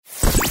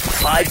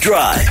5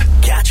 Drive.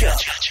 Catch up.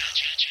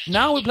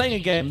 Now we're playing a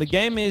game. The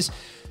game is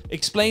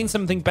Explain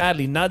Something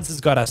Badly. Nuds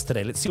has got us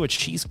today. Let's see what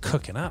she's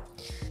cooking up.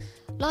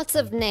 Lots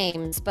of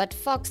names, but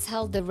Fox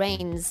held the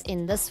reins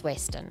in this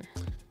Western.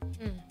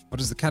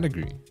 What is the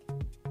category?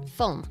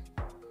 Film.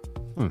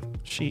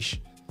 Sheesh.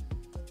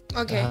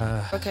 Okay.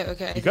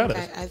 You got it.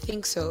 I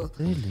think so.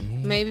 Really?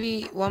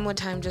 Maybe one more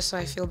time just so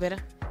I feel better.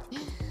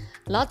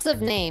 Lots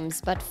of names,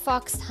 but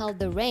Fox held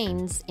the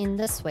reins in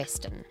this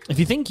Western. If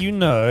you think you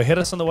know, hit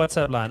us on the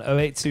WhatsApp line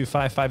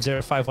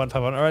 0825505151.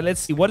 All right,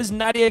 let's see. What is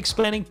Nadia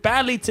explaining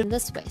badly to In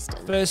this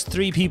Western. first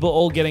 3 people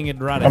all getting it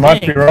right? I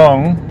might be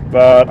wrong,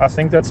 but I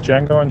think that's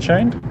Django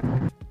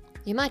Unchained.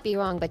 You might be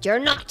wrong, but you're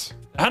not.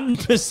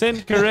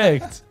 100%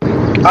 correct.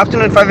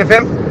 Afternoon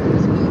 5FM.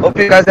 Hope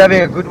you guys are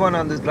having a good one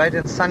on this bright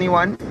and sunny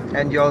one.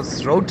 And your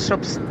road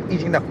trips,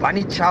 eating the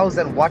bunny chows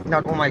and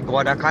whatnot. Oh my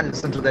god, I can't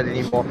listen to that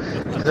anymore.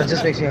 That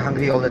just makes me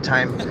hungry all the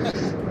time.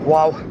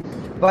 Wow.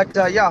 But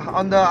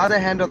on the other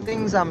hand of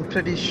things, I'm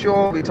pretty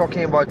sure we're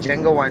talking about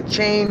Django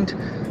Unchained.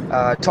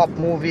 Top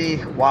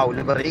movie. Wow,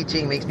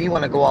 liberating. Makes me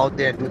want to go out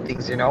there and do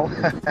things,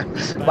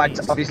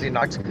 But obviously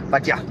not.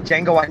 But yeah,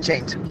 Django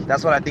Unchained.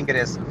 That's what I think it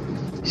is.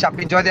 Sharp,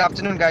 enjoy the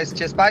afternoon, guys.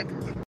 Cheers, bye.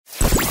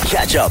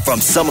 Catch up from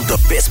some of the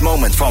best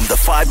moments from the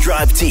 5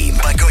 Drive team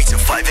by going to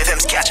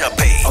 5FM's catch up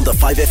page on the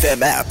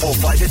 5FM app or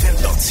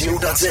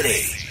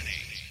 5FM.co.za.